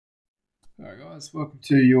Alright guys, welcome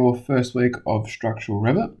to your first week of structural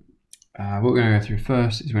Revit. What we're going to go through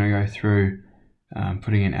first is we're going to go through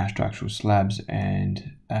putting in our structural slabs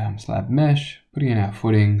and slab mesh, putting in our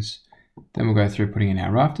footings, then we'll go through putting in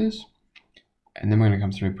our rafters, and then we're going to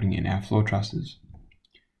come through putting in our floor trusses.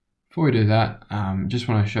 Before we do that, just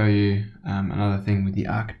want to show you another thing with the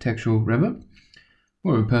architectural Revit.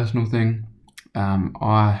 More of a personal thing.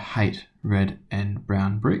 I hate red and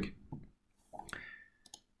brown brick.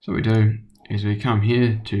 So what we do is we come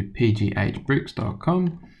here to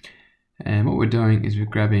pghbricks.com, and what we're doing is we're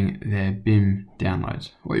grabbing their BIM downloads.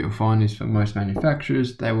 What you'll find is for most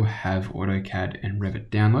manufacturers, they will have AutoCAD and Revit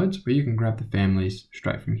downloads, where you can grab the families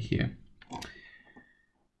straight from here.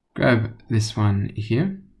 Grab this one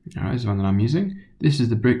here. Alright, this is the one that I'm using. This is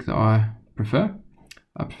the brick that I prefer.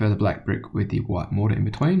 I prefer the black brick with the white mortar in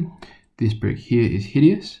between. This brick here is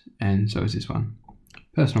hideous, and so is this one.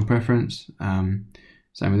 Personal preference.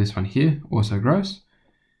 Same with this one here, also gross.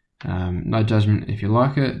 No judgment if you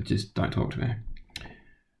like it, just don't talk to me.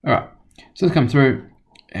 Alright, so let's come through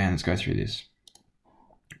and let's go through this.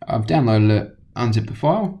 I've downloaded it, unzip the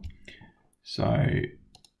file. So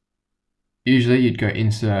usually you'd go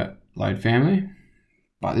insert, load family,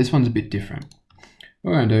 but this one's a bit different.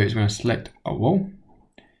 What we're going to do is we're going to select a wall.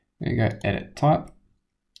 We're going to go edit type.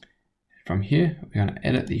 From here, we're going to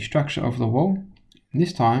edit the structure of the wall. And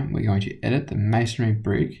this time, we're going to edit the masonry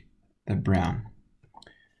brick, the brown.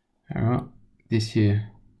 Alright, this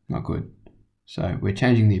here, not good. So we're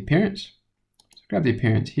changing the appearance. So grab the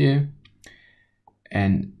appearance here.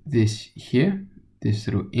 And this here, this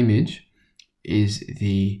little image, is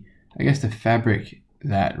the, I guess, the fabric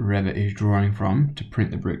that Revit is drawing from to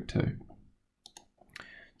print the brick to.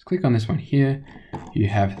 Let's click on this one here. You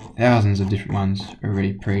have thousands of different ones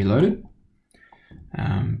already preloaded.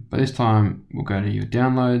 But this time we'll go to your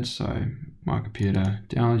downloads. So my computer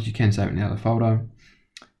downloads, you can save it in the other folder.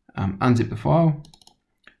 Unzip the file,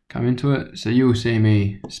 come into it. So you will see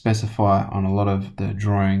me specify on a lot of the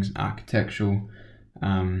drawings and architectural,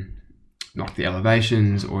 like the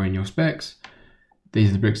elevations or in your specs. These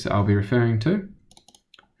are the bricks that I'll be referring to.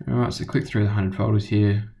 Alright, so click through the 100 folders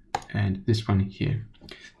here and this one here.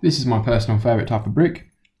 This is my personal favorite type of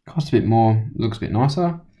brick. Costs a bit more, looks a bit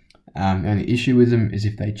nicer. The only issue with them is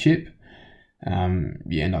if they chip,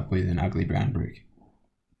 you end up with an ugly brown brick.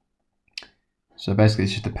 So basically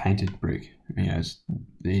it's just a painted brick. It's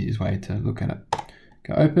the easiest way to look at it.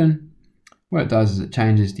 Go open. What it does is it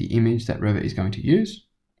changes the image that Revit is going to use.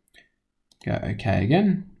 Go OK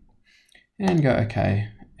again, and go OK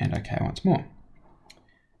and OK once more.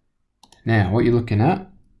 Now what you're looking at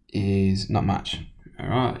is not much.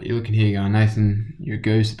 Alright, you're looking here going, Nathan, you're a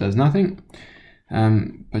goose that does nothing.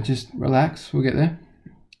 But just relax, we'll get there.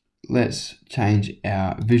 Let's change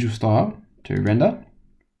our visual style to render.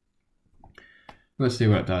 Let's see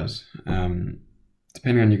what it does.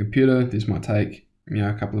 Depending on your computer, this might take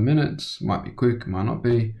a couple of minutes, might be quick, might not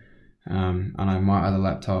be. I know my other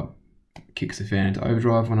laptop kicks the fan into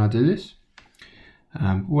overdrive when I do this.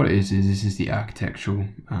 What it is this is the architectural,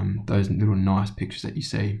 those little nice pictures that you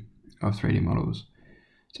see of 3D models.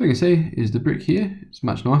 So we can see is the brick here, it's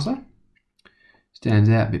much nicer. Stands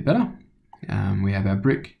out a bit better. We have our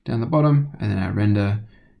brick down the bottom and then our render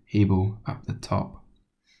Hebel up the top.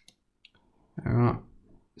 Alright,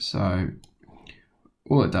 so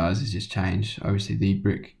all it does is just change obviously the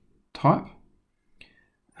brick type,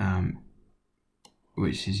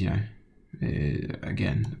 which is,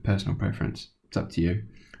 again, personal preference. It's up to you.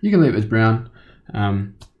 You can leave it as brown,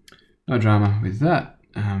 no drama with that.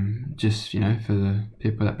 Just, for the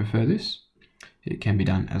people that prefer this, it can be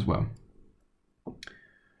done as well.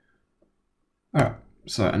 Alright,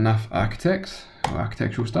 so enough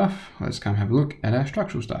architectural stuff. Let's come have a look at our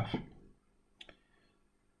structural stuff.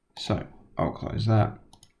 So I'll close that.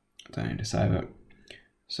 Don't need to save it.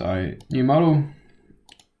 So new model.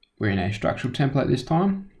 We're in a structural template this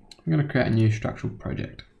time. I'm going to create a new structural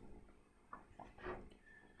project.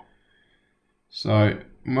 So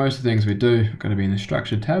most of the things we do are going to be in the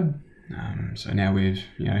structure tab. So now we've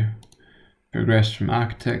progressed from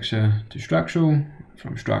architecture to structural.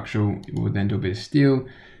 From structural, we'll then do a bit of steel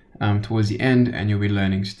towards the end, and you'll be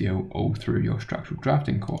learning steel all through your structural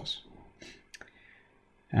drafting course,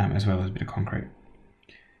 as well as a bit of concrete.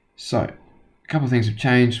 So a couple of things have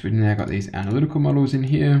changed. We've now got these analytical models in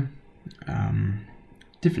here.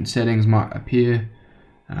 Different settings might appear.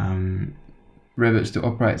 Revit still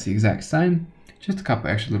operates the exact same, just a couple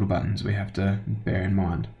extra little buttons we have to bear in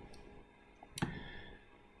mind.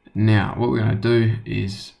 Now what we're going to do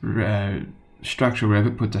is structural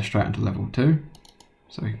Revit puts us straight into level 2.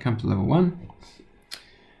 So we can come to level 1.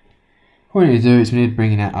 What we need to do is we need to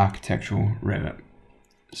bring in our architectural Revit.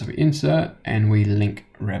 So we insert and we link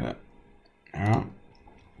Revit. Alright.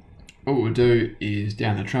 What we'll do is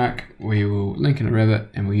down the track, we will link in a Revit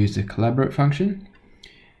and we'll use the collaborate function,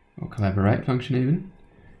 or collaborate function even.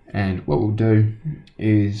 And what we'll do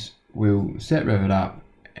is we'll set Revit up,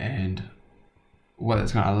 and what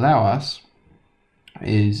it's going to allow us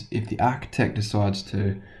is if the architect decides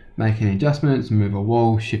to make any adjustments, move a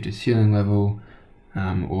wall, shift a ceiling level,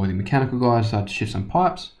 or the mechanical guy decides to shift some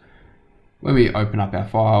pipes, when we open up our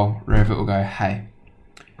file, Revit will go, hey,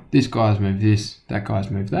 this guy's moved this, that guy's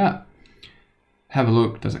moved that. Have a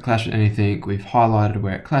look, does it clash with anything? We've highlighted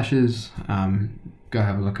where it clashes. Go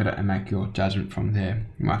have a look at it and make your judgment from there.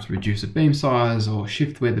 You might have to reduce the beam size or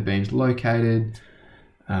shift where the beam's located.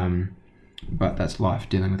 But that's life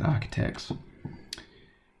dealing with architects.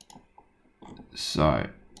 So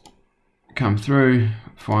come through,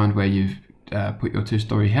 find where you've put your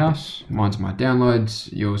 2-story house. Mine's my downloads.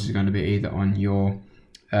 Yours is going to be either on your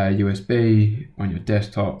USB, on your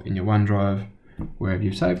desktop, in your OneDrive, wherever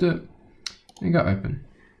you've saved it, and go open.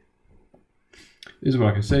 This is what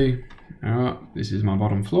I can see. Alright, this is my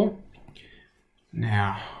bottom floor.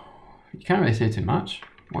 Now, you can't really see too much.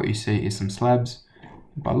 What you see is some slabs.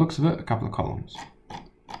 By the looks of it, a couple of columns.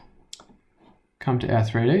 Come to our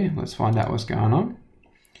 3D, let's find out what's going on.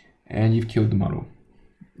 And you've killed the model.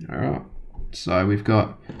 Alright, so we've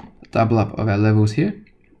got a double up of our levels here.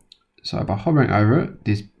 So by hovering over it,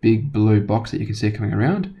 this big blue box that you can see coming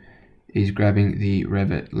around is grabbing the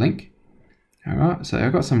Revit link. Alright, so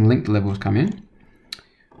I've got some linked levels come in.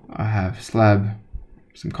 I have slab,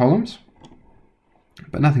 some columns,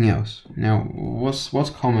 but nothing else. Now, what's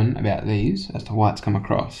common about these as to why it's come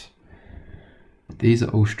across? These are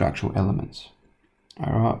all structural elements.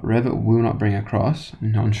 Alright, Revit will not bring across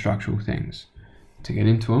non-structural things. To get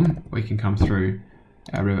into them, we can come through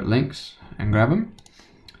our Revit links and grab them.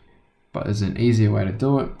 But there's an easier way to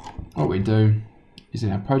do it. What we do is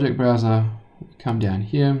in our project browser, we come down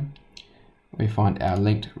here, we find our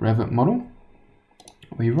linked Revit model.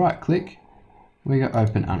 We right click, we go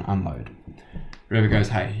open and unload. Revit goes,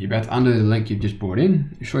 hey, you're about to undo the link you've just brought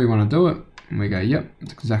in. You sure you want to do it? And we go, yep,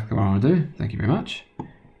 that's exactly what I want to do. Thank you very much.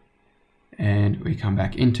 And we come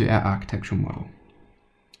back into our architectural model.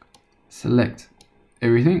 Select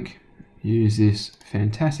everything. Use this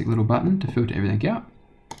fantastic little button to filter everything out.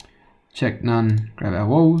 Check none, grab our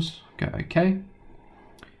walls, go OK.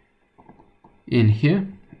 In here,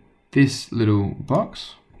 this little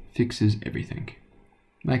box fixes everything.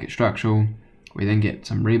 Make it structural. We then get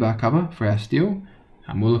some rebar cover for our steel,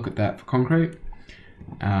 and we'll look at that for concrete.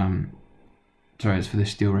 Sorry, it's for the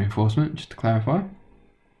steel reinforcement, just to clarify.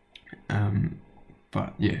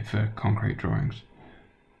 But yeah, for concrete drawings.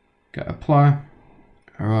 Go apply.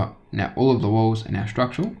 Alright, now all of the walls are now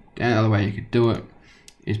structural. The only other way you could do it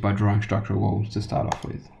is by drawing structural walls to start off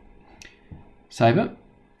with. Save it.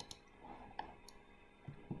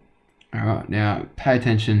 Alright, now pay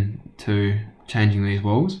attention to changing these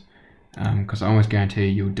walls, because I almost guarantee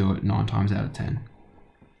you'll do it 9 times out of 10.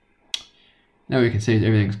 Now we can see that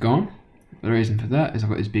everything's gone. The reason for that is I've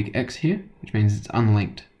got this big X here, which means it's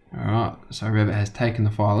unlinked. Alright, so Revit has taken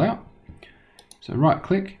the file out. So right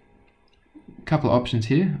click, a couple of options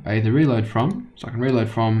here. I either reload from, so I can reload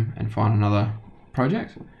from and find another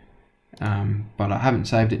project, but I haven't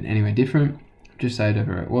saved it anywhere different. I've just saved it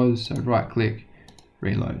where it was, so right click,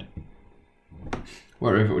 reload.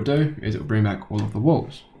 What Revit will do is it will bring back all of the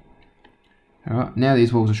walls. Alright, now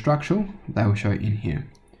these walls are structural, they will show in here.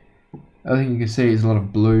 The other thing you can see is a lot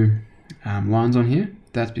of blue lines on here.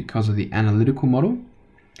 That's because of the analytical model.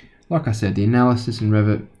 Like I said, the analysis in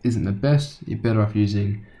Revit isn't the best. You're better off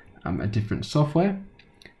using a different software.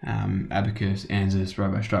 Abacus, ANSYS,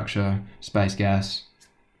 RoboStructure, Space Gas,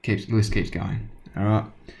 list keeps going. Alright,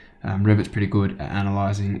 Revit's pretty good at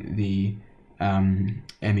analysing the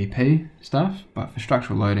MEP stuff, but for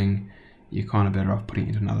structural loading, you're kind of better off putting it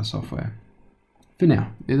into another software. For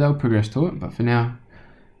now, they'll progress to it, but for now,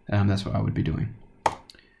 that's what I would be doing.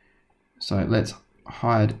 So let's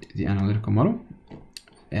hide the analytical model,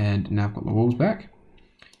 and now I've got the walls back.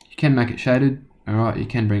 You can make it shaded, alright, you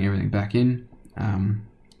can bring everything back in.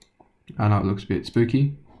 I know it looks a bit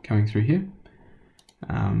spooky coming through here,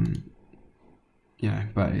 you know,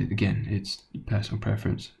 but again, it's personal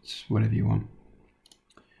preference, it's whatever you want.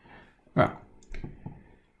 Right,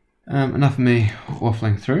 enough of me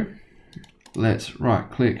waffling through. Let's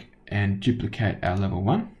right click and duplicate our level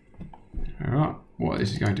 1. Alright, what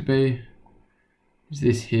this is going to be is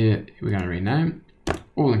this here, we're going to rename,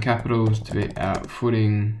 all in capitals, to be our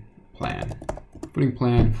footing plan. Footing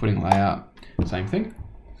plan, footing layout, same thing.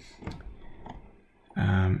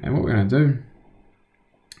 And what we're going to do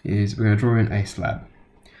is we're going to draw in a slab.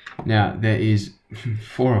 Now there is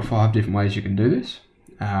 4 or 5 different ways you can do this.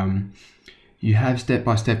 You have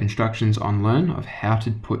step-by-step instructions on Learn of how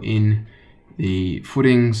to put in the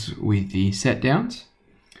footings with the set downs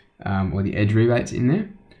or the edge rebates in there.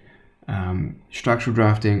 Structural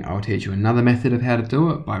drafting, I'll teach you another method of how to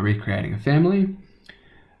do it by recreating a family.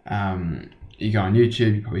 You go on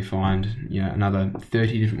YouTube, you probably find another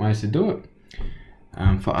 30 different ways to do it.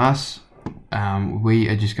 For us, we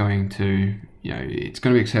are just going to, it's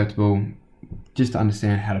going to be acceptable just to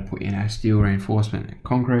understand how to put in our steel reinforcement and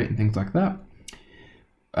concrete and things like that.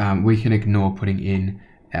 We can ignore putting in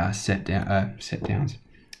our set downs,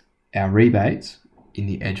 our rebates in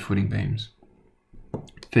the edge footing beams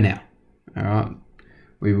for now. All right,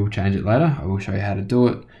 we will change it later. I will show you how to do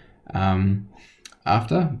it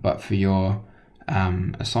after, but for your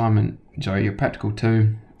assignment, your practical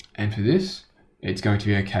 2, and for this, it's going to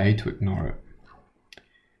be okay to ignore it.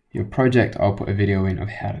 Your project, I'll put a video in of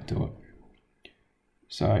how to do it.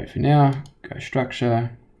 So for now, go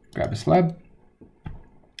structure, grab a slab,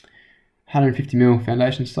 150mm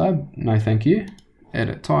foundation slab, no thank you,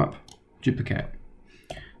 edit type, duplicate.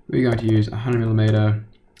 We're going to use 100mm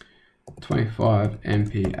 25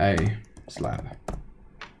 MPa slab.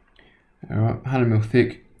 Alright, 100mm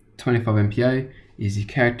thick, 25 MPa is the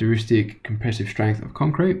characteristic compressive strength of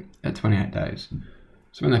concrete at 28 days.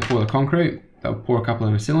 So when they pour the concrete, they'll pour a couple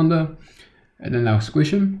in a cylinder, and then they'll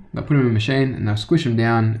squish them, they'll put them in a machine, and they'll squish them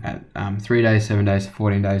down at 3 days, 7 days,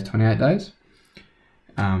 14 days, 28 days.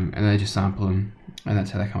 And they just sample them, and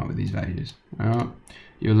that's how they come up with these values. Alright,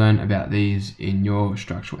 you'll learn about these in your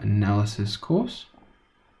structural analysis course.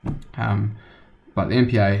 But the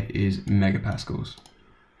MPa is megapascals.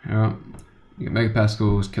 Alright, you get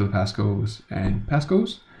megapascals, kilopascals, and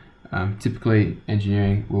pascals. Typically,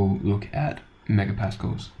 engineering will look at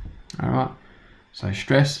megapascals. Alright, so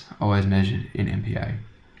stress always measured in MPa.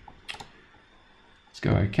 Let's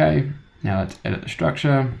go OK. Now let's edit the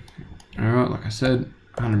structure. Alright, like I said,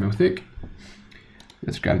 100mm thick.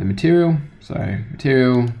 Let's grab the material. So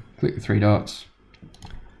material, click the 3 dots.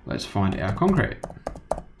 Let's find our concrete.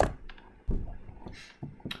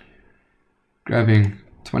 Grabbing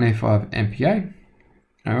 25 MPa.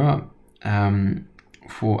 Alright,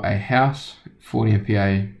 for a house, 40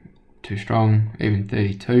 MPa too strong, even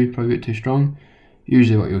 32 probably a bit too strong.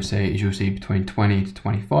 Usually what you'll see is between 20 to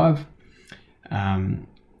 25.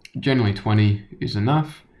 Generally 20 is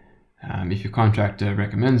enough. If your contractor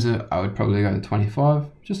recommends it, I would probably go to 25,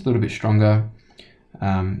 just a little bit stronger.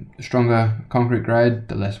 The stronger concrete grade,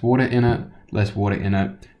 the less water in it. Less water in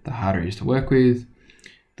it, the harder it is to work with.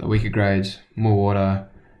 The weaker grades, more water,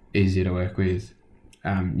 easier to work with.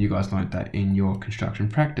 You guys learned that in your construction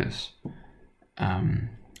practice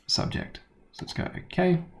subject. So let's go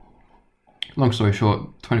OK. Long story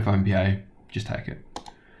short, 25 MPa, just take it.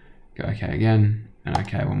 Go OK again, and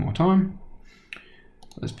OK one more time.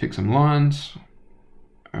 Let's pick some lines.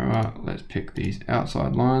 Alright, let's pick these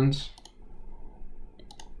outside lines.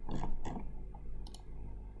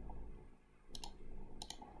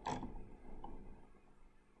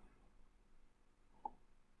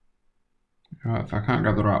 Alright, if I can't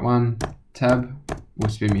grab the right one, tab will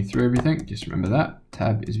spin me through everything. Just remember that.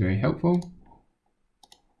 Tab is very helpful.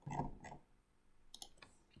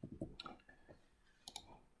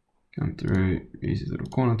 Come through, use these little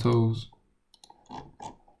corner tools.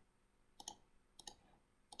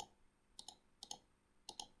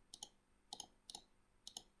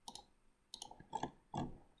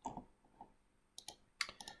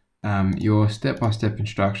 Your step-by-step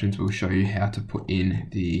instructions will show you how to put in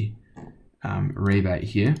the rebate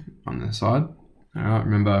here on the side. Alright,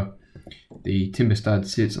 remember the timber stud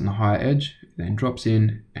sits on the higher edge, then drops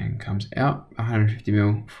in and comes out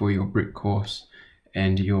 150mm for your brick course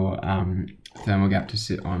and your thermal gap to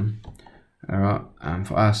sit on. Alright,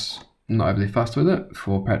 for us, not overly fussed with it.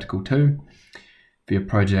 For practical 2, for your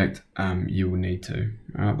project, you will need to.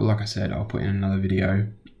 Alright, but like I said, I'll put in another video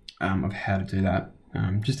of how to do that.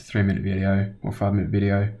 Just a 3-minute video or 5-minute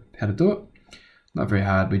video of how to do it. Not very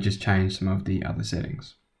hard, we just changed some of the other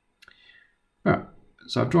settings. Alright,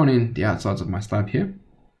 so I've drawn in the outsides of my slab here.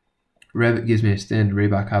 Revit gives me a standard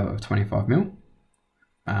rebar cover of 25mm.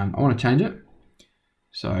 I want to change it.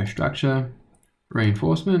 So structure,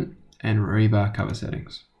 reinforcement, and rebar cover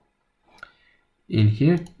settings. In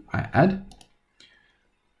here, I add.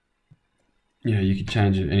 You can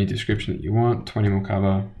change it any description that you want. 20mm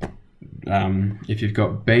cover. If you've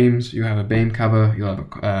got beams, you have a beam cover, you'll have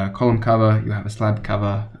a column cover, you'll have a slab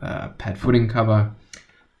cover, pad footing cover,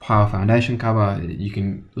 pile foundation cover.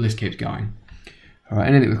 The list keeps going. All right,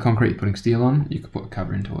 anything with concrete you're putting steel on, you could put a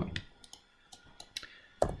cover into it.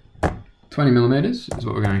 20 millimeters is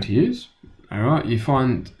what we're going to use. All right, you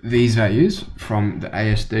find these values from the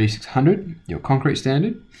AS3600, your concrete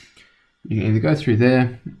standard. You can either go through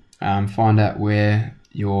there, find out where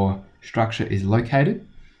your structure is located.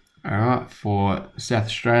 All right, for South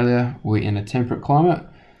Australia, we're in a temperate climate,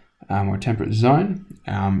 or a temperate zone,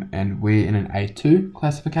 and we're in an A2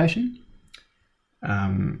 classification.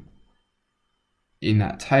 In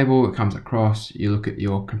that table, it comes across, you look at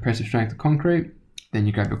your compressive strength of concrete, then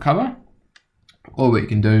you grab your cover. Or what you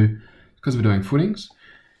can do, because we're doing footings,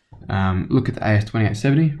 look at the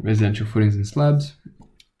AS2870, residential footings and slabs,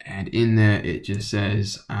 and in there it just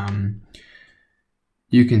says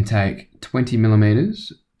you can take 20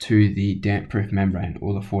 millimeters to the damp-proof membrane,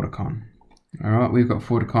 or the Forticon. All right, we've got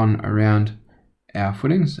Forticon around our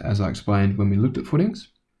footings, as I explained when we looked at footings.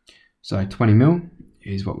 So 20 mil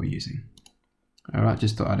is what we're using. All right,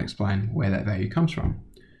 just thought I'd explain where that value comes from.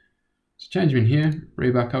 So change them in here,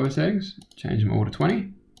 rebar cover settings, change them all to 20.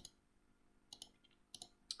 You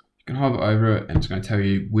can hover over it and it's going to tell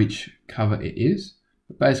you which cover it is.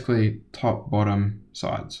 But basically, top, bottom,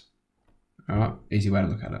 sides. All right, easy way to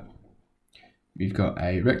look at it. You've got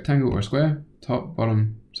a rectangle or a square, top,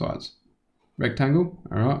 bottom, sides. Rectangle,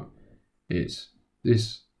 all right, it's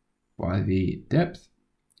this by the depth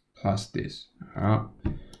plus this. All right.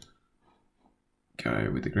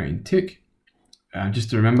 Go with the green tick.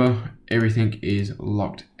 Just to remember, everything is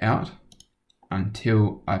locked out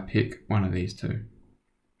until I pick one of these two.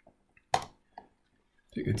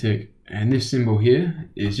 Pick the tick, and this symbol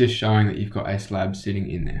here is just showing that you've got a slab sitting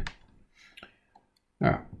in there.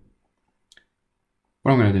 Alright,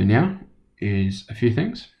 what I'm going to do now is a few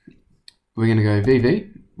things. We're going to go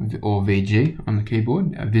VV or VG on the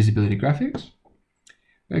keyboard, our visibility graphics.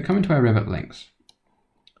 We're going to come into our Revit links.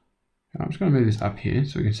 I'm just going to move this up here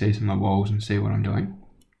so we can see some of the walls and see what I'm doing.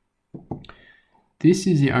 This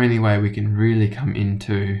is the only way we can really come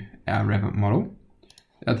into our Revit model.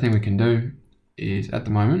 The other thing we can do is, at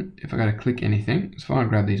the moment, if I go to click anything, so if I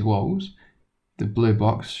grab these walls, the blue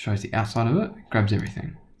box shows the outside of it, grabs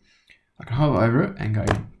everything. I can hover over it and go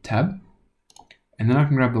tab, and then I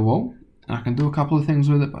can grab the wall, and I can do a couple of things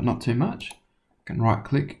with it, but not too much. I can right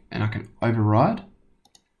click and I can override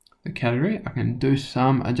the category. I can do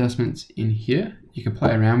some adjustments in here. You can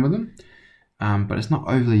play around with them, but it's not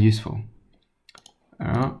overly useful.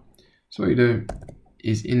 Alright, so what you do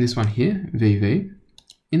is in this one here, VV,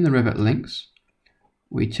 in the Revit links,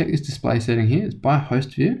 we check this display setting here, it's by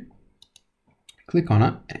host view, click on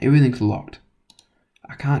it, and everything's locked.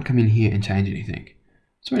 I can't come in here and change anything.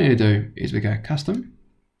 So what we need to do is we go custom,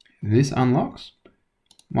 this unlocks,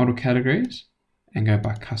 model categories, and go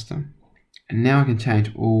by custom. And now I can change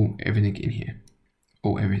everything in here.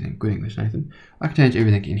 Everything, good English, Nathan. I can change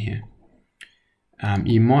everything in here.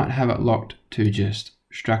 You might have it locked to just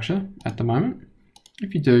structure at the moment.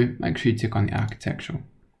 If you do, make sure you tick on the architectural.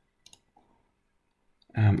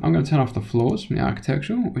 I'm going to turn off the floors from the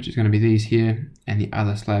architectural, which is going to be these here and the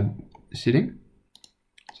other slab sitting.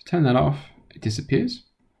 So turn that off, it disappears.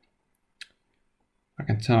 I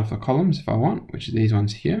can turn off the columns if I want, which are these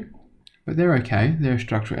ones here. But they're okay, they're a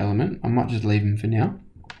structural element. I might just leave them for now.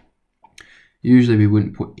 Usually we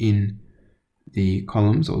wouldn't put in the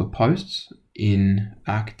columns or the posts in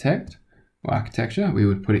architect or architecture. We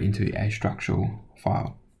would put it into a structural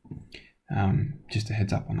file. Just a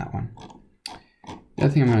heads up on that one. The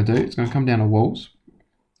other thing I'm going to do is going to come down to walls.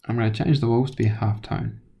 I'm going to change the walls to be a half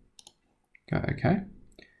tone. Go OK.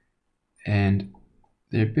 And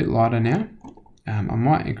they're a bit lighter now. I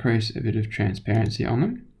might increase a bit of transparency on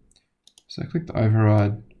them. So click the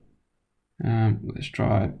override, let's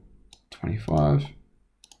try 25,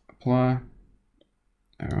 apply,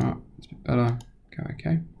 alright, it's a bit better, go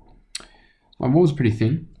OK. My walls are pretty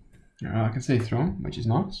thin, alright, I can see through them, which is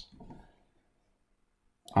nice.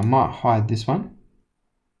 I might hide this one,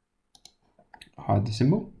 hide the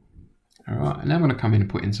symbol, alright, and now I'm going to come in and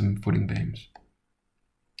put in some footing beams.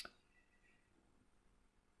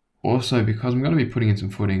 Also, because I'm going to be putting in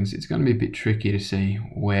some footings, it's going to be a bit tricky to see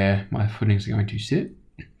where my footings are going to sit.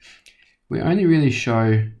 We only really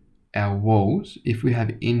show our walls if we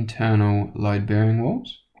have internal load-bearing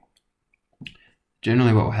walls.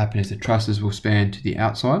 Generally what will happen is the trusses will span to the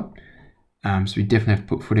outside, so we definitely have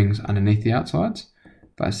to put footings underneath the outsides.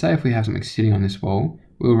 But say if we have something sitting on this wall,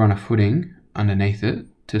 we'll run a footing underneath it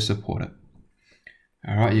to support it.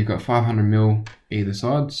 Alright, you've got 500 mil either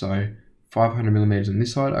side, so 500 millimeters on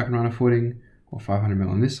this side I can run a footing, or 500 mil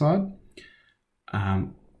on this side.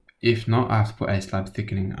 If not, I have to put a slab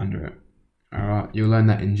thickening under it. Alright, you'll learn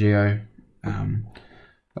that in Geo,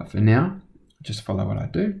 but for now just follow what I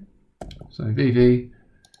do. So VV,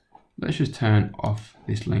 let's just turn off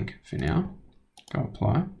this link for now. Go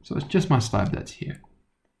apply. So it's just my slab that's here.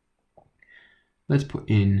 Let's put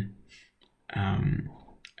in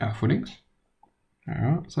our footings. All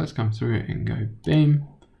right, so let's come through and go beam.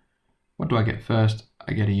 What do I get first?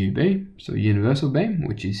 I get a UB, so universal beam,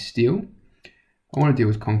 which is steel. I want to deal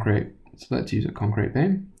with concrete, so let's use a concrete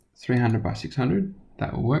beam. 300 by 600,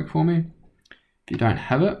 that will work for me. If you don't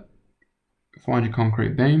have it, find your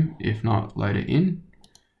concrete beam. If not, load it in.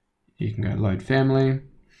 You can go load family.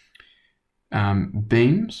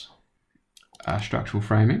 Beams are structural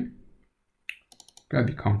framing. Grab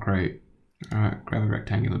your concrete. All right, grab a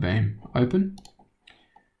rectangular beam, open.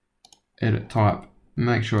 Edit type,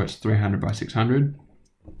 make sure it's 300 by 600.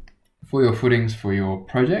 For your footings for your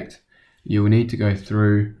project, you will need to go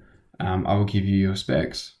through, I will give you your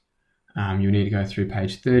specs. You'll need to go through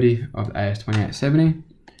page 30 of the AS2870.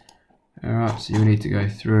 All right, so you'll need to go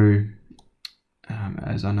through,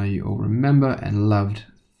 as I know you all remember and loved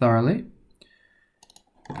thoroughly,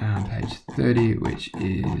 page 30, which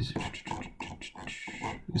is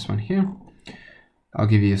this one here. I'll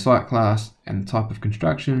give you a site class and the type of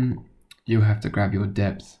construction. You'll have to grab your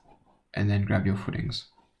depth and then grab your footings,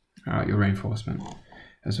 all right, your reinforcement,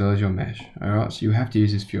 as well as your mesh. All right, so you have to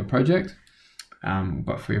use this for your project,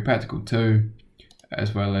 but for your practical too,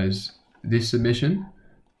 as well as this submission,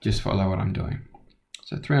 just follow what I'm doing.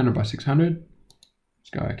 So 300 by 600, let's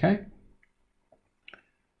go okay.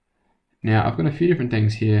 Now I've got a few different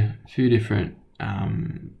things here, a few different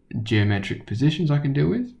geometric positions I can deal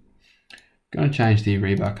with. I'm going to change the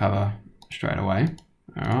rebar cover straight away.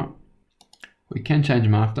 All right, we can change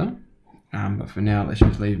them after, but for now let's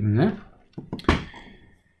just leave them there.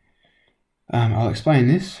 I'll explain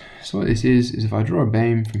this. So what this is if I draw a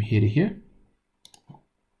beam from here to here,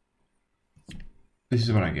 this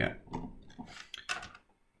is what I get.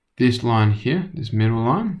 This line here, this middle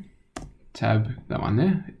line, tab, that one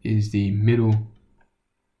there, is the middle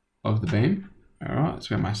of the beam. All right, that's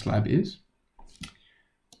where my slab is.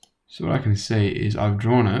 So what I can see is I've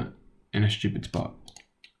drawn it in a stupid spot.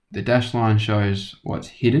 The dashed line shows what's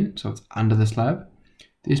hidden, so it's under the slab.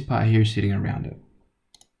 This part here is sitting around it.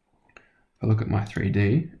 If I look at my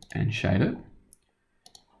 3D and shade it,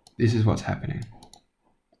 this is what's happening.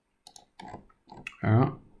 All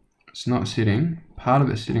right, it's not sitting, part of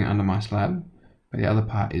it's sitting under my slab, but the other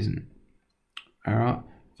part isn't. All right,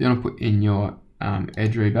 if you want to put in your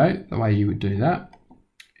edge rebate, the way you would do that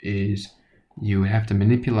is you would have to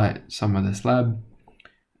manipulate some of the slab,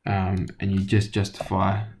 and you just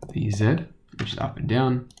justify the Z, which is up and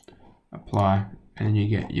down, apply, and then you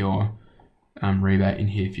get your rebate in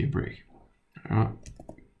here for your brick. All right,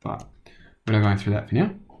 but we're not going through that for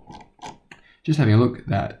now. Just having a look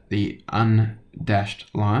that the undashed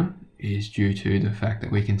line is due to the fact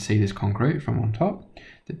that we can see this concrete from on top.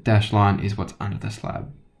 The dashed line is what's under the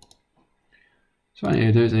slab. So what I need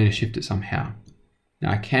to do is I need to shift it somehow.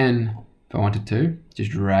 Now I can, if I wanted to,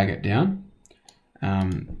 just drag it down,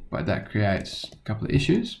 but that creates a couple of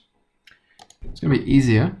issues. It's going to be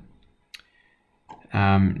easier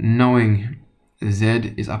knowing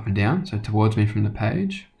Z is up and down, so towards me from the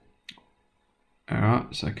page.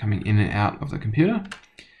 Alright, so coming in and out of the computer.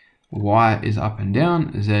 Y is up and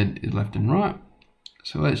down, Z is left and right.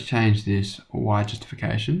 So let's change this Y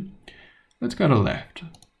justification. Let's go to left.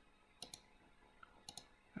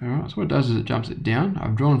 Alright, so what it does is it jumps it down.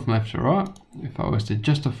 I've drawn from left to right. If I was to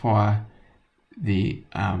justify the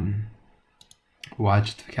Y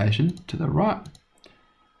justification to the right,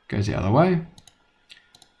 goes the other way,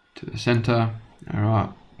 to the center. Alright,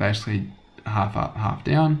 basically half up, half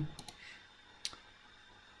down.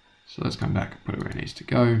 So let's come back and put it where it needs to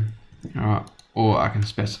go. Alright, or I can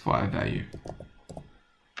specify a value.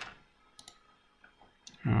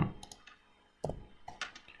 Alright.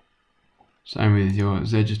 Same with your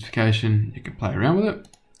Z justification, you can play around with it,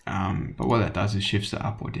 but what that does is shifts it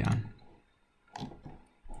up or down.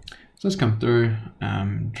 So let's come through,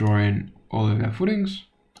 draw in all of our footings.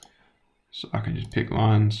 So I can just pick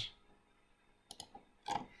lines.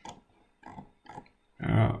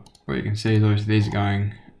 What you can see is obviously these are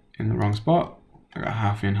going in the wrong spot. I got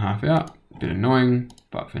half in, half out. A bit annoying,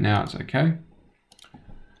 but for now it's okay.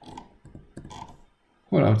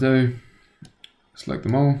 What I'll do, select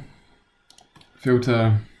them all,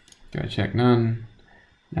 filter, go check none.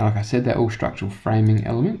 Now, like I said, they're all structural framing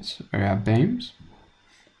elements, or our beams.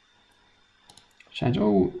 Change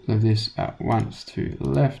all of this at once to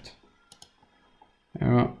left.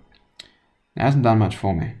 Alright, it hasn't done much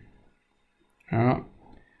for me. Alright,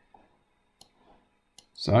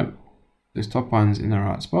 so this top one's in the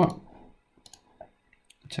right spot.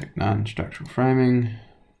 check none, structural framing.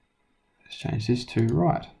 Let's change this to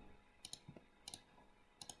right.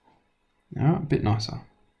 Now, a bit nicer.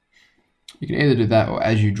 You can either do that or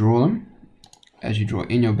as you draw them, as you draw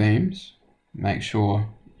in your beams, make sure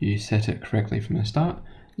you set it correctly from the start.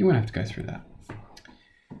 You won't have to go through that.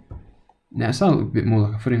 Now it's starting to look a bit more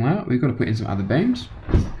like a footing layout. We've got to put in some other beams.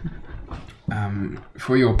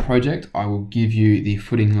 For your project, I will give you the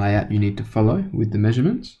footing layout you need to follow with the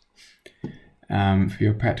measurements. For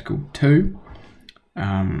your practical 2,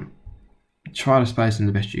 try to space them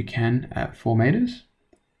the best you can at 4 meters.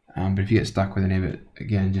 But if you get stuck with any of it,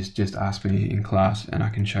 again, just ask me in class and I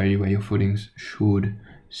can show you where your footings should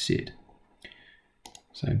sit.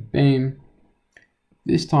 So beam.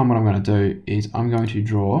 This time what I'm going to do is I'm going to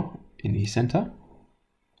draw in the center.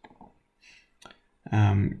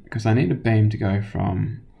 Because I need a beam to go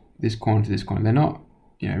from this corner to this corner. They're not,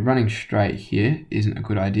 running straight here isn't a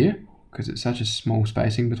good idea because it's such a small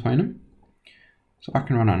spacing between them. So I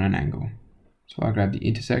can run on an angle. So I grab the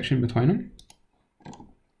intersection between them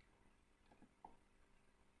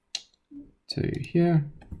to here.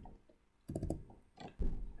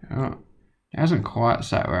 It hasn't quite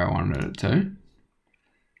sat where I wanted it to.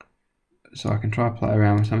 So I can try to play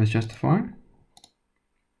around with some of this justifying.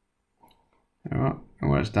 Alright, and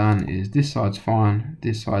what it's done is this side's fine,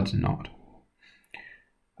 this side's not.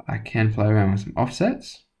 I can play around with some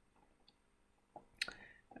offsets,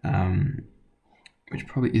 which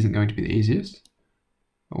probably isn't going to be the easiest.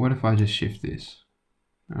 But what if I just shift this?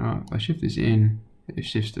 Alright, if I shift this in, it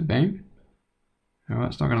shifts the beam.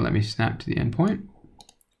 Alright, it's not going to let me snap to the endpoint.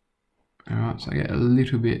 Alright, so I get a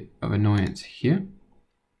little bit of annoyance here.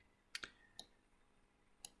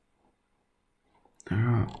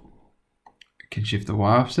 Alright, can shift the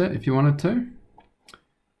Y offset if you wanted to.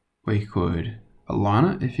 We could align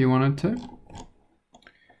it if you wanted to.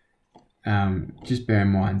 Just bear in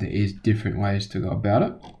mind there is different ways to go about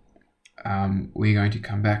it. We're going to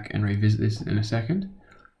come back and revisit this in a second.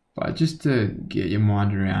 But just to get your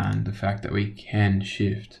mind around the fact that we can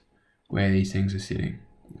shift where these things are sitting.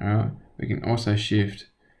 Alright, we can also shift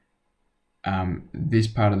this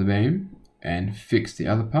part of the beam and fix the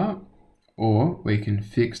other part. Or we can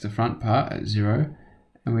fix the front part at 0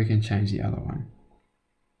 and we can change the other one.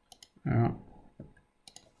 Alright.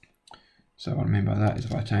 So what I mean by that is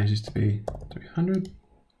if I change this to be 300,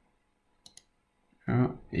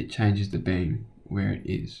 alright, it changes the beam where it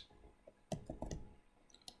is.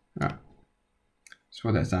 Alright. So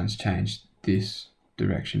what that's done is changed this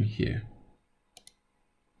direction here.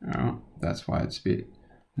 Alright, that's why it's a bit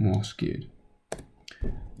more skewed.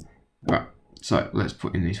 Alright, so let's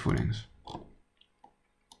put in these footings.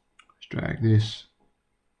 Drag this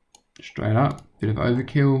straight up, bit of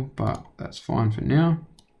overkill, but that's fine for now.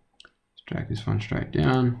 Let's drag this one straight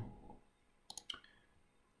down.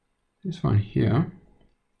 This one here,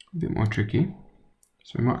 a bit more tricky,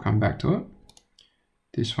 so we might come back to it.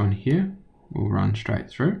 This one here will run straight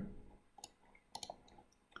through.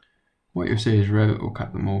 What you'll see is Revit will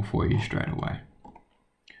cut them all for you straight away.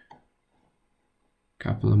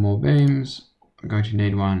 Couple of more beams. I'm going to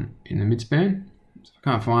need one in the midspan. So if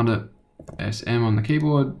I can't find it, SM on the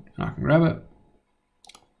keyboard and I can grab it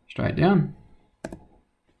straight down.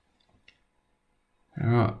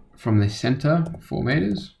 Alright, from the center, 4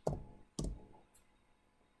 meters.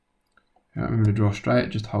 Remember to draw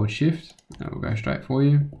straight, just hold shift and it will go straight for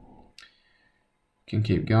you. Can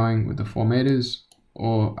keep going with the 4 meters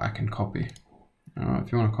or I can copy. Alright,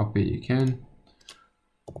 if you want to copy, you can.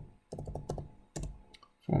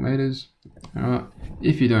 4 meters. Alright,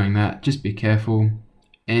 if you're doing that, just be careful.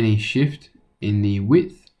 Any shift in the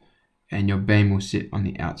width and your beam will sit on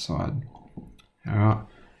the outside. Alright,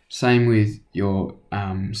 same with your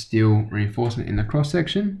steel reinforcement in the cross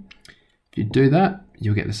section. If you do that,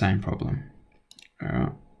 you'll get the same problem.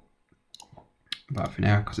 Alright, but for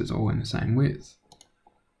now, because it's all in the same width,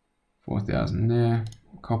 4,000 there,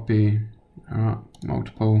 copy, alright,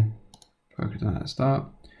 multiple, focus on that start.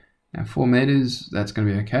 Now 4 meters, that's going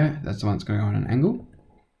to be okay. That's the one that's going to go on an angle.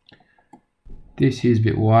 This here is a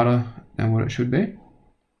bit wider than what it should be.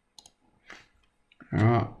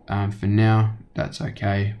 Alright, for now, that's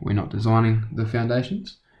okay. We're not designing the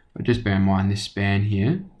foundations, but just bear in mind this span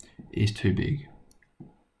here is too big.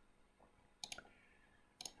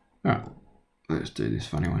 Alright, let's do this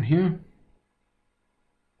funny one here.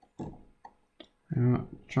 Alright,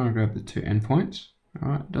 trying to grab the 2 endpoints.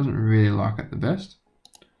 Alright, doesn't really like it the best,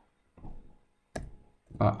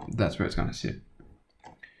 but that's where it's going to sit.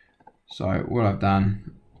 So what I've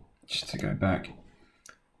done, just to go back,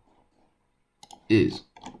 is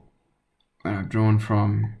when I've drawn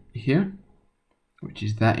from here, which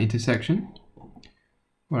is that intersection,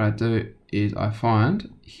 what I do is I find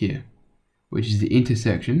here, which is the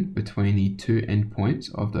intersection between the two endpoints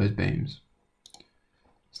of those beams.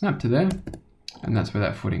 Snap to there, and that's where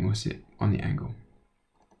that footing will sit on the angle.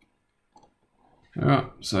 Alright,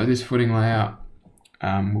 so this footing layout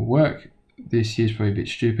will work. This here is probably a bit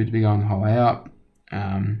stupid to be going the whole way up.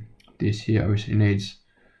 This here obviously needs,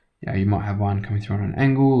 you might have one coming through on an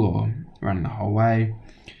angle or running the whole way.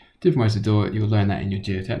 Different ways to do it, you'll learn that in your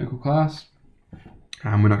geotechnical class.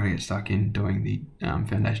 We're not going to get stuck in doing the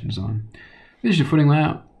foundation design. This is your footing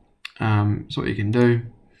layout. So what you can do,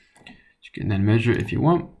 you can then measure it if you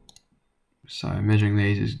want. So measuring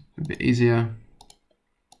these is a bit easier,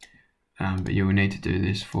 but you will need to do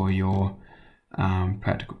this for your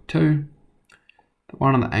practical 2. The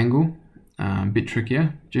one on the angle, a bit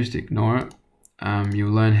trickier, just ignore it.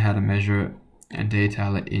 You'll learn how to measure it and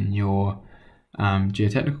detail it in your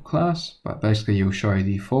geotechnical class, but basically you'll show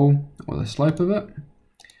the fall or the slope of it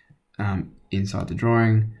inside the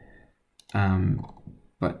drawing,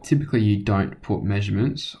 but typically you don't put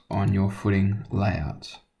measurements on your footing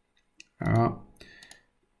layouts. Alright,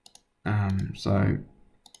 so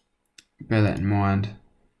bear that in mind,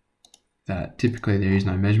 that typically there is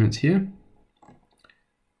no measurements here,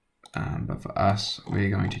 but for us we're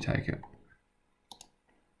going to take it.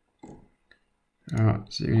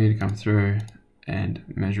 Alright, so you need to come through and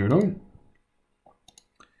measure it all.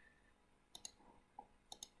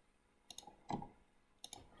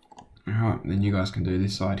 Alright, then you guys can do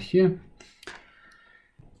this side here.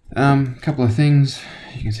 Couple of things,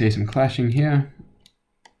 you can see some clashing here.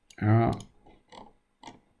 Alright,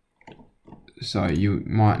 so you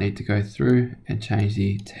might need to go through and change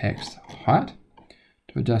the text height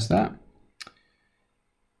to adjust that.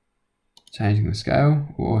 Changing the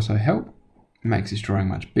scale will also help. It makes this drawing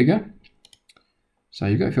much bigger. So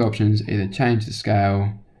you've got a few options, either change the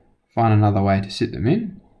scale, find another way to sit them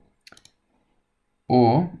in,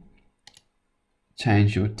 or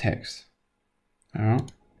change your text.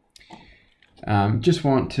 Alright. Just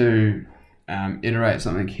want to iterate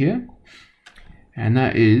something here, and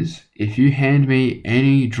that is, if you hand me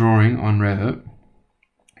any drawing on Revit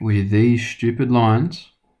with these stupid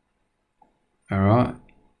lines, alright,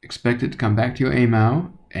 expect it to come back to your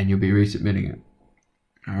email and you'll be resubmitting it.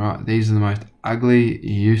 Alright, these are the most ugly,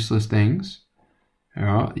 useless things,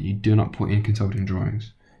 alright, that you do not put in consulting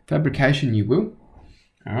drawings. Fabrication you will.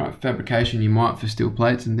 Alright, fabrication you might for steel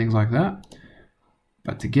plates and things like that,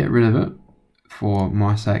 but to get rid of it, for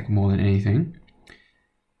my sake more than anything,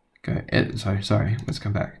 go edit, sorry, let's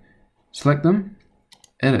come back. Select them,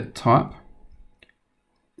 edit type,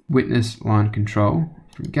 witness line control,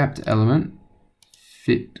 from gap to element,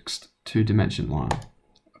 fixed to dimension line.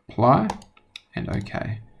 Apply, and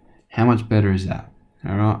OK. How much better is that?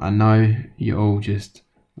 Alright, I know you're all just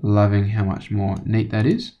loving how much more neat that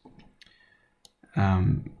is.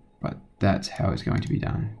 But that's how it's going to be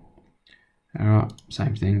done. Alright,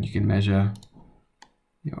 same thing, you can measure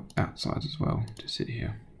your outsides as well to sit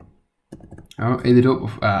here. Alright, either do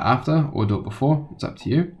it after or do it before, it's up to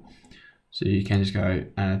you. So you can just go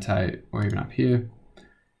annotate or even up here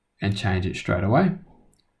and change it straight away.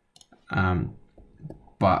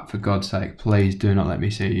 But for God's sake, please do not let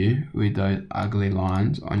me see you with those ugly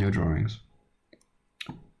lines on your drawings.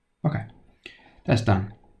 Okay, that's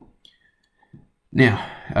done. Now,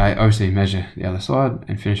 obviously measure the other side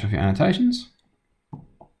and finish off your annotations.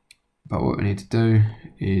 But what we need to do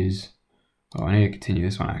is, well, I need to continue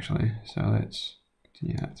this one actually. So let's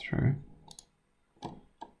continue that through.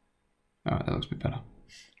 Alright, that looks a bit better.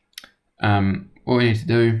 What we need to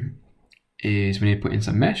do is we need to put in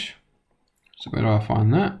some mesh. So where do I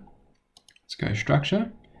find that? Let's go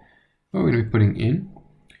structure. What we're going to be putting in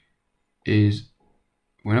is,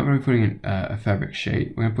 we're not going to be putting in a fabric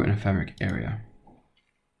sheet, we're going to put in a fabric area.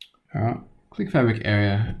 Alright, click fabric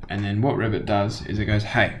area, and then what Revit does is it goes,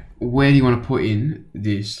 hey, where do you want to put in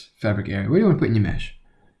this fabric area? Where do you want to put in your mesh?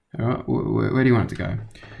 Alright, where do you want it to go?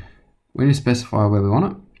 We need to specify where we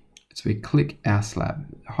want it. So we click our slab,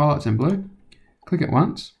 highlights in blue, click it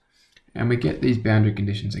once, and we get these boundary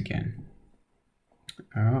conditions again.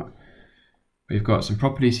 Alright, we've got some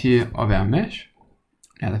properties here of our mesh.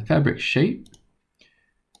 Now the fabric sheet,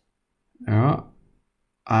 alright,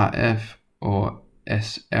 RF or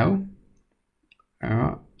SL.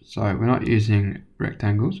 Alright, so we're not using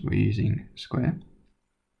rectangles, we're using square.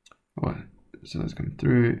 So let's come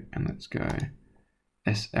through and let's go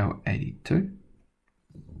SL82.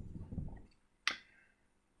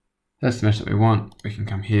 That's the mesh that we want. We can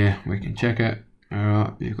come here, we can check it.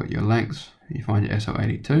 Alright, you've got your lengths, you find your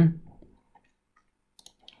SL82.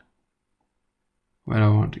 Where do I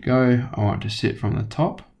want it to go? I want it to sit from the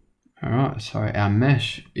top. Alright, so our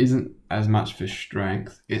mesh isn't as much for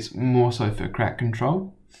strength, it's more so for crack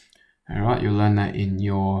control. Alright, you'll learn that in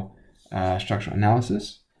your structural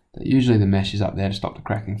analysis, that usually the mesh is up there to stop the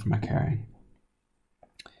cracking from occurring.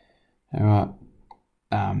 Alright,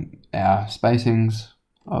 our spacings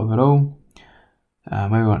of it all, where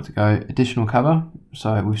we want it to go, additional cover.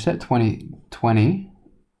 So we've set 20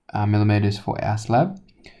 millimeters for our slab.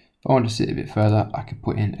 If I want to sit a bit further, I could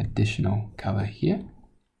put in additional cover here.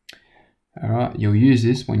 Alright, you'll use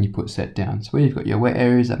this when you put set down. So where you've got your wet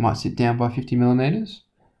areas that might sit down by 50 millimeters,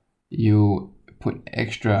 you'll put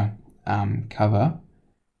extra cover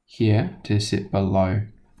here to sit below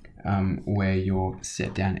where your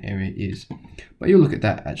set down area is. But you'll look at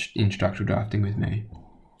that in structural drafting with me.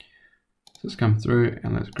 So let's come through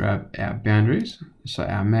and let's grab our boundaries. So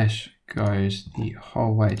our mesh goes the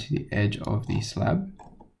whole way to the edge of the slab.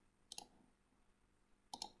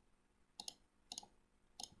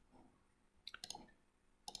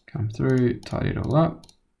 Come through, tidy it all up.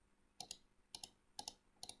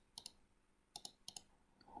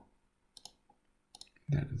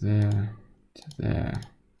 That is there, to there,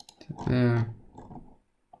 to there.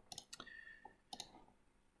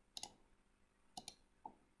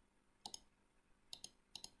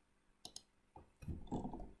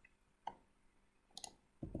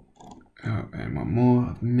 Oh, and one more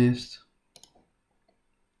I've missed.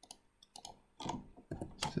 So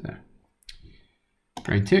there.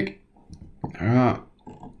 Green tick. Alright,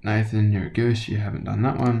 Nathan, you're a goose, you haven't done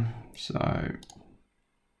that one. So,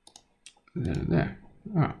 there.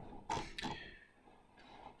 Alright.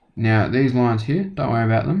 Now, these lines here, don't worry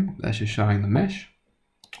about them, that's just showing the mesh.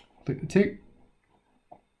 Click the tick.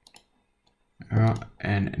 Alright,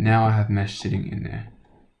 and now I have mesh sitting in there.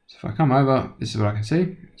 So if I come over, this is what I can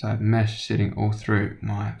see. So I have mesh sitting all through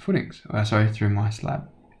my footings, through my slab.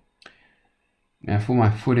 Now for my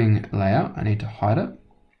footing layout, I need to hide it.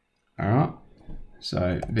 Alright,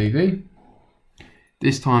 so VV.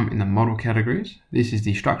 This time in the model categories, this is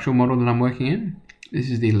the structural model that I'm working in. This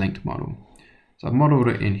is the linked model. So I've modeled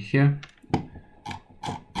it in here.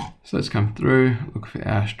 So let's come through, look for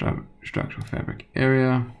our structural fabric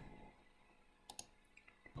area.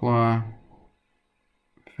 Apply.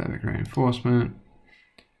 Fabric reinforcement.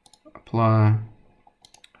 Apply.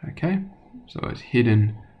 Okay, so it's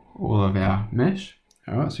hidden all of our mesh.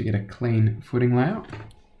 Alright, so we get a clean footing layout.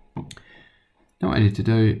 Now what I need to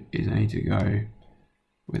do is I need to go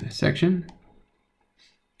with a section.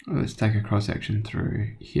 Let's take a cross section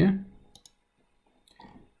through here.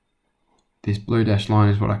 This blue dashed line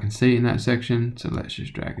is what I can see in that section, so let's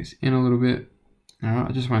just drag this in a little bit. Alright,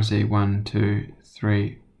 I just want to see 1, 2,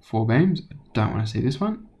 3, 4 beams. I don't want to see this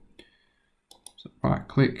one. So right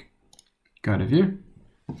click, go to view.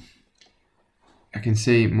 I can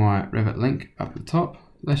see my Revit link up at the top.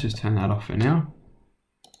 Let's just turn that off for now.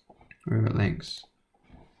 Revit links.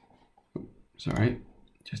 Sorry,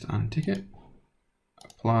 just untick it.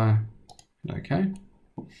 Apply, and OK.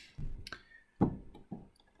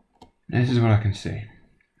 This is what I can see.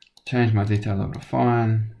 Change my detail level to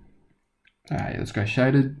fine. Alright, let's go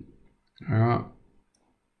shaded. Alright.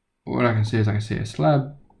 What I can see is I can see a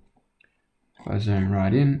slab. If I zoom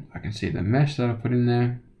right in, I can see the mesh that I put in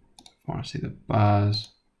there. If I want to see the bars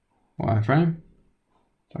wireframe,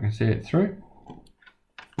 so I can see it through.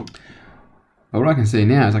 But what I can see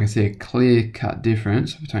now is I can see a clear cut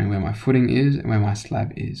difference between where my footing is and where my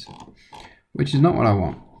slab is, which is not what I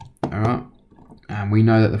want. Alright. We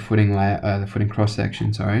know that the footing layer, the footing cross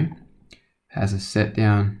section, has a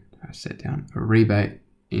rebate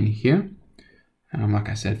in here. Like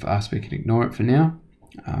I said, for us, we can ignore it for now.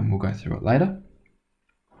 We'll go through it later.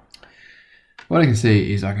 What I can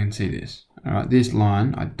see is I can see this. Alright, this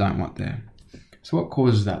line I don't want there. So what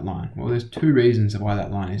causes that line? Well, there's two reasons why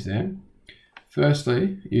that line is there.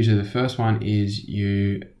 Firstly, usually the first one is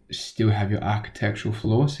you still have your architectural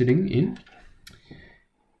flaw sitting in.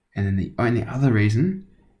 And then the only other reason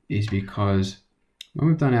is because when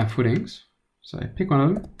we've done our footings, so pick one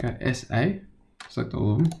of them, go SA, select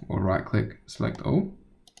all of them, or right click, select all.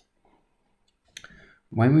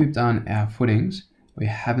 When we've done our footings, we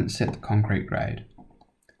haven't set the concrete grade.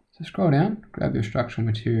 So scroll down, grab your structural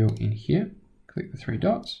material in here, click the three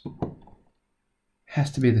dots.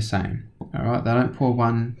 Has to be the same. Alright, they don't pour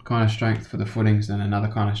one kind of strength for the footings and another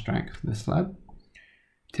kind of strength for the slab.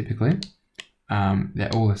 Typically,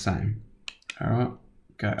 they're all the same. Alright,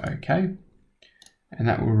 go OK. And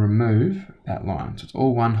that will remove that line. So it's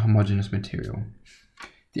all one homogeneous material.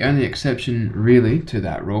 The only exception really to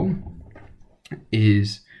that rule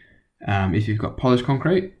is if you've got polished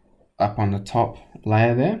concrete up on the top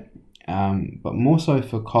layer there, but more so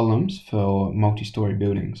for columns for multi-story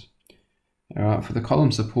buildings. All right, for the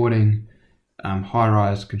columns supporting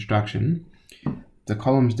high-rise construction, the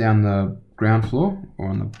columns down the ground floor or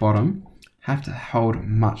on the bottom have to hold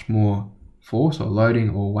much more force or loading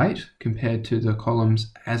or weight compared to the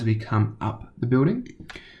columns as we come up the building.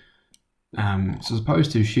 So as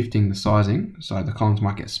opposed to shifting the sizing, so the columns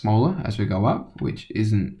might get smaller as we go up, which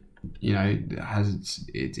isn't, has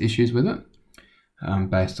its issues with it,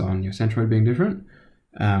 based on your centroid being different.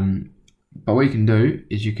 But what you can do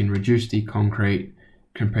is you can reduce the concrete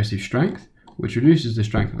compressive strength, which reduces the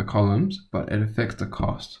strength of the columns, but it affects the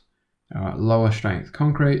cost. Lower strength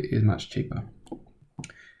concrete is much cheaper.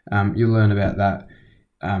 You'll learn about that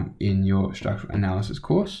in your structural analysis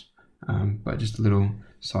course, but just a little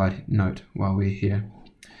side note while we're here.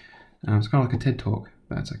 It's kind of like a TED talk,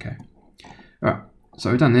 but that's okay. All right,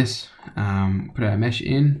 so we've done this, put our mesh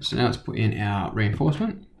in, so now let's put in our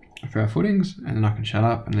reinforcement for our footings, and then I can shut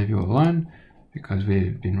up and leave you all alone because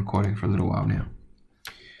we've been recording for a little while now.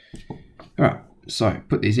 All right, so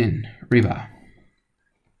put these in, rebar.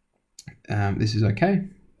 This is okay,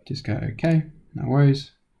 just go okay, no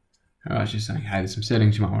worries. All right, it's just saying, hey, there's some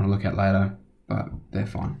settings you might want to look at later, but they're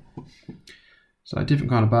fine. So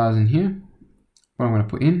different kind of bars in here. What I'm going to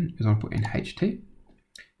put in is I'm going to put in HT.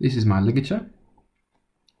 This is my ligature.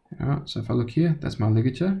 All right, so if I look here, that's my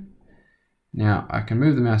ligature. Now I can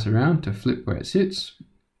move the mouse around to flip where it sits,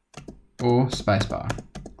 or spacebar.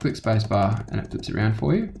 Click spacebar and it flips it around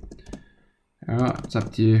for you. All right, it's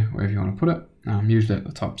up to you wherever you want to put it. Usually at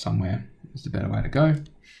the top somewhere is the better way to go.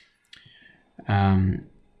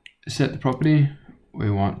 Set the property.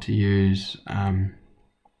 We want to use, like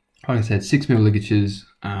I said, 6mm ligatures,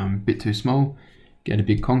 a bit too small. Get a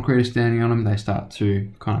big concrete standing on them, they start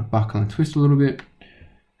to kind of buckle and twist a little bit.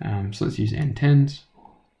 So let's use N10s.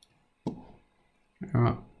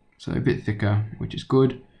 Alright, so a bit thicker, which is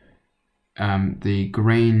good. The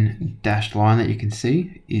green dashed line that you can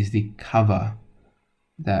see is the cover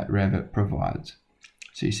that Revit provides.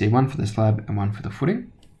 So you see one for the slab and one for the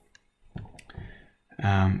footing.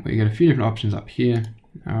 We get a few different options up here.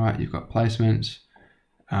 Alright, you've got placements,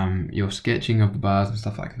 your sketching of the bars and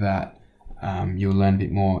stuff like that. You'll learn a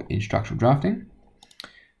bit more in structural drafting.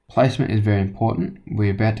 Placement is very important.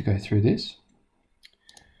 We're about to go through this.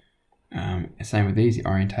 Same with these, the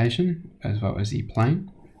orientation as well as the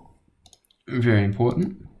plane. Very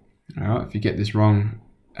important. Alright, if you get this wrong,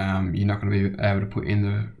 you're not going to be able to put in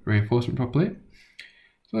the reinforcement properly.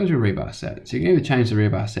 So there's your rebar set. So you can either change the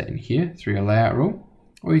rebar set in here through your layout rule,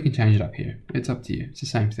 or you can change it up here. It's up to you. It's the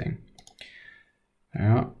same thing.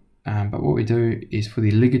 Alright, but what we do is for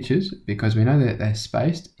the ligatures, because we know that they're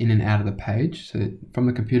spaced in and out of the page, so that from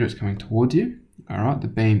the computer it's coming towards you. Alright, the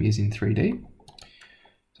beam is in 3D.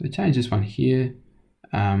 So we change this one here.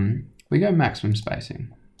 We go maximum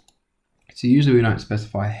spacing. So usually we don't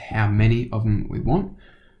specify how many of them we want.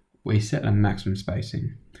 We set a maximum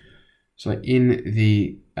spacing. So in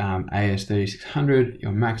the AS3600,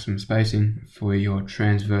 your maximum spacing for your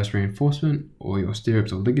transverse reinforcement or your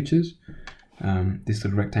stirrups or ligatures, this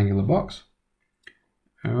little rectangular box,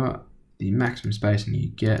 alright, the maximum spacing you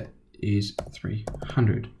get is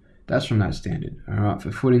 300. That's from that standard. Alright,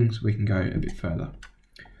 for footings we can go a bit further.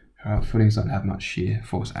 Alright, footings don't have much shear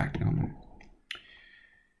force acting on them.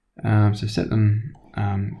 So set them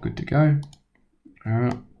good to go.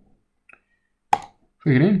 Alright,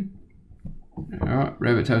 click it in. Alright,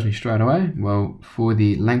 Revit tells me straight away, well, for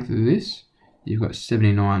the length of this, you've got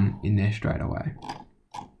 79 in there straight away.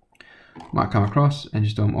 Might come across and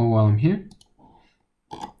just do them all while I'm here.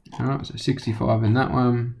 Alright, so 65 in that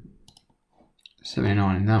one,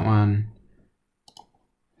 79 in that one,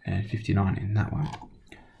 and 59 in that one.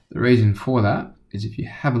 The reason for that is if you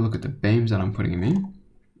have a look at the beams that I'm putting them in.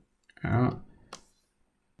 Alright,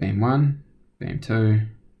 beam 1, beam 2,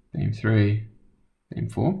 beam 3, beam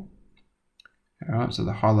 4. Alright, so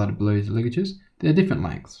the highlighted blue is the ligatures. They're different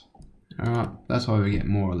lengths. Alright, that's why we get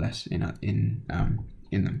more or less in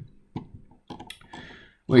them.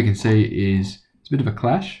 What you can see is it's a bit of a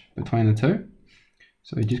clash between the two.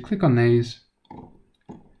 So we just click on these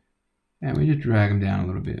and we just drag them down a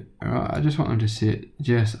little bit. Alright, I just want them to sit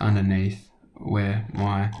just underneath where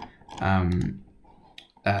my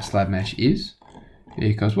slab mesh is,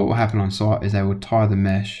 because what will happen on site is they will tie the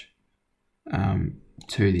mesh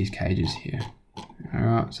to these cages here.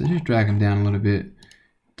 Alright, so just drag them down a little bit.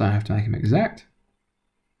 Don't have to make them exact.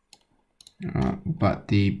 Alright, but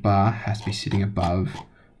the bar has to be sitting above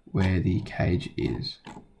where the cage is.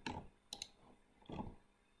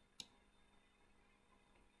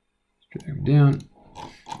 Drag them down.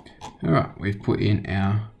 Alright, we've put in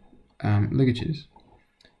our ligatures.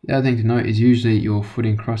 The other thing to note is usually your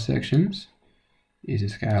footing cross sections is a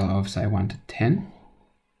scale of say 1 to 10.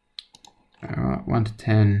 Alright, 1 to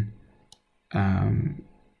 10, 1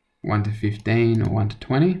 to 15 or 1 to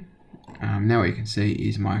 20. Now what you can see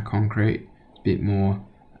is my concrete is a bit more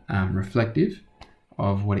reflective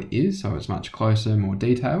of what it is, so it's much closer, more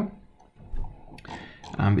detail.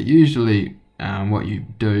 But usually what you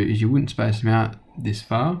do is you wouldn't space them out this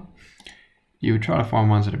far. You would try to find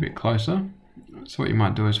ones that are a bit closer. So what you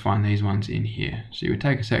might do is find these ones in here. So you would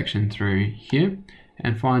take a section through here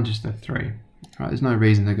and find just the 3. Right, there's no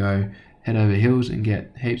reason to go head over heels and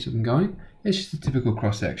get heaps of them going. It's just a typical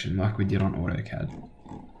cross section like we did on AutoCAD.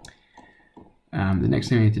 The next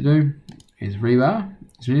thing we need to do is rebar.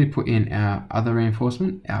 So we need to put in our other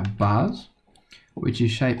reinforcement, our bars, which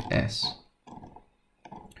is shape S.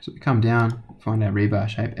 So we come down, find our rebar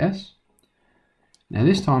shape S. Now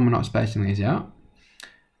this time we're not spacing these out,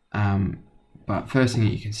 but first thing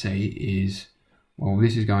that you can see is, well,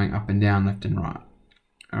 this is going up and down, left and right,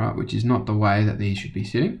 alright, which is not the way that these should be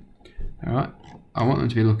sitting. Alright, I want them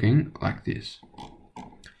to be looking like this.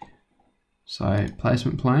 So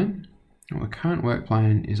placement plane, well, the current work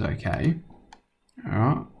plane is okay,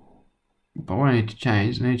 alright, but what I need to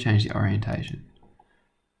change the orientation.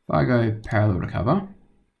 If I go parallel to cover, a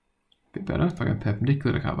bit better. If I go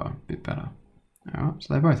perpendicular to cover, a bit better. Alright,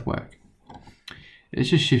 so they both work. It's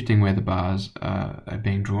just shifting where the bars are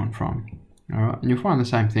being drawn from. Alright, and you'll find the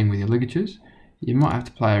same thing with your ligatures. You might have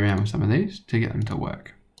to play around with some of these to get them to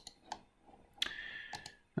work.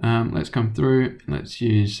 Let's come through and let's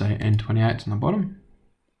use, say, N28s on the bottom.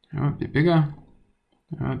 Alright, a bit bigger.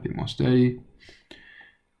 Alright, a bit more sturdy.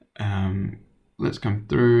 Let's come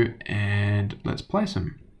through and let's place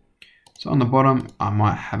them. So on the bottom, I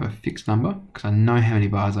might have a fixed number because I know how many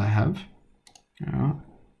bars I have. Alright,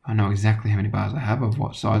 I know exactly how many bars I have of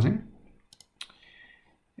what sizing.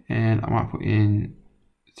 And I might put in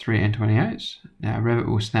 3 N28s. Now Revit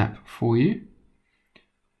will snap for you.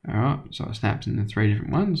 Alright, so it snaps in the 3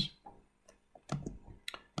 different ones.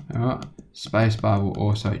 Alright, spacebar will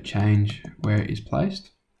also change where it is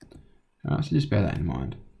placed. Alright, so just bear that in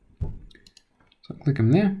mind. So click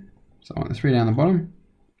them there. So I want the 3 down the bottom.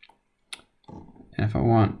 And if I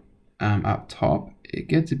want up top, it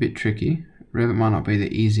gets a bit tricky. Revit might not be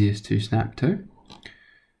the easiest to snap to.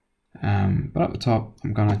 But up the top,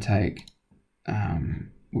 I'm going to take,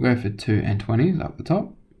 we'll go for 2 N20s up the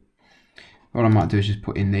top. What I might do is just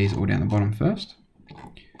put in these all down the bottom first.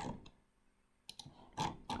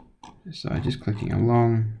 So just clicking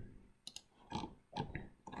along.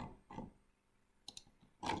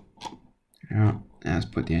 Alright, now let's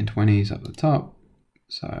put the N20s up the top.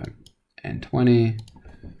 So N20,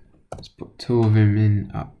 let's put 2 of them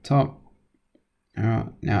in up top. Alright,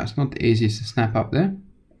 now it's not the easiest to snap up there.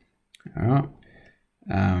 Alright,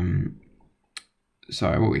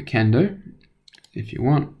 so what we can do, if you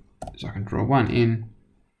want, is I can draw one in.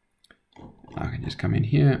 I can just come in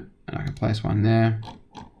here and I can place one there,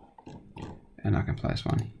 and I can place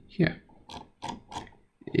one here.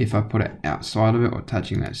 If I put it outside of it or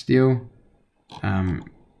touching that steel,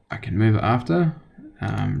 I can move it after.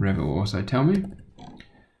 Revit will also tell me.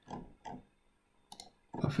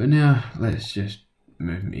 But for now, let's just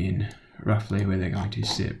move them in roughly where they're going to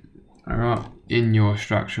sit. Alright, in your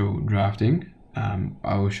structural drafting,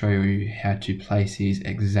 I will show you how to place these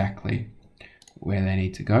exactly where they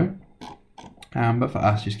need to go. But for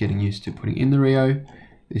us, just getting used to putting in the Rio,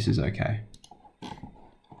 this is okay.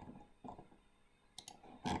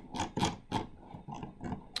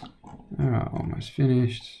 Alright, almost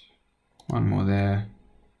finished. One more there,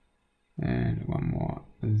 and one more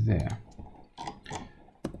there.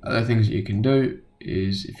 Other things that you can do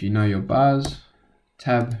is, if you know your bars,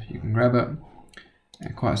 tab, you can grab it,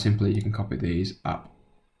 and quite simply you can copy these up.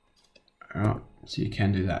 Alright, so you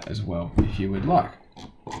can do that as well if you would like.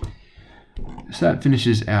 So that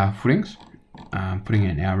finishes our footings, putting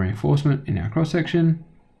in our reinforcement in our cross section.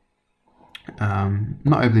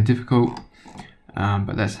 Not overly difficult,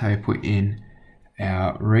 but that's how you put in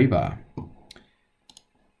our rebar.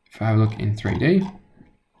 If I have a look in 3D,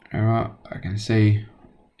 alright, I can see,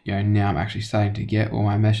 now I'm actually starting to get all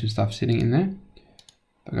my mesh and stuff sitting in there.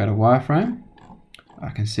 If I go to wireframe, I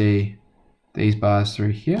can see these bars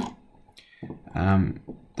through here.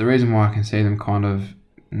 The reason why I can see them kind of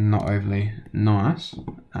not overly nice,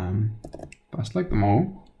 if I select them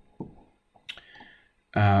all,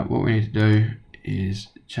 what we need to do is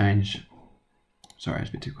change, sorry, it's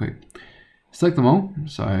a bit too quick. Select them all,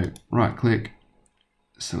 so right click,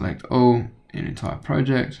 select all in entire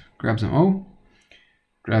project, grabs them all,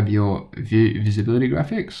 grab your view visibility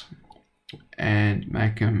graphics and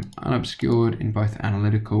make them unobscured in both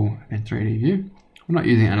analytical and 3D view. I'm not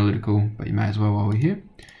using analytical, but you may as well while we're here,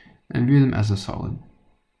 and view them as a solid.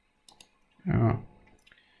 Alright,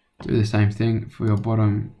 do the same thing for your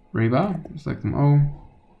bottom rebar, select them all,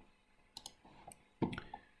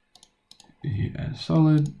 view as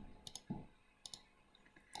solid,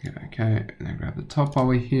 okay, and then grab the top while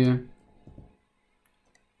we're here.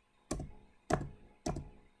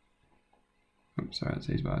 Oops, sorry, that's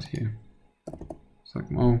these bars here. Select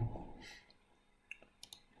them all,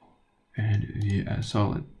 and view as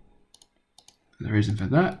solid. The reason for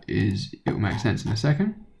that is it will make sense in a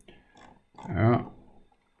second. Alright,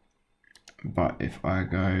 but if I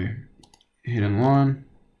go hidden line,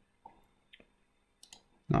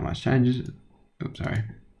 not much changes. Oops, sorry,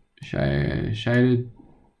 shaded.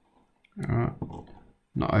 Alright,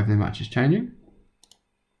 not overly much is changing.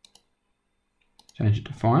 Change it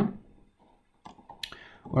to fine.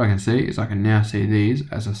 What I can see is I can now see these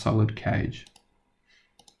as a solid cage.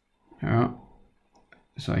 Alright,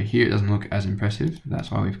 so here it doesn't look as impressive, that's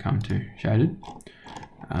why we've come to shaded.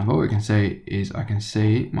 But what we can see is I can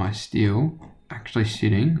see my steel actually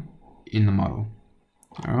sitting in the model.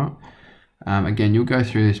 Alright, again, you'll go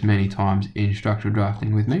through this many times in structural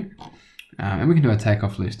drafting with me, and we can do a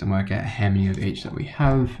takeoff list and work out how many of each that we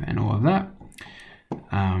have and all of that.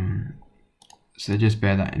 So just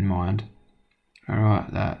bear that in mind.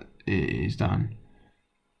 Alright, that is done.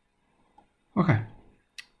 Okay,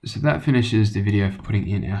 so that finishes the video for putting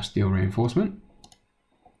in our steel reinforcement.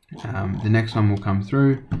 The next one will come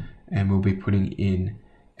through and we'll be putting in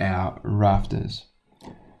our rafters.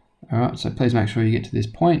 Alright, so please make sure you get to this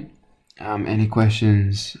point. Any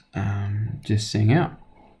questions, just sing out.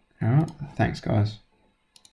 Alright, thanks guys.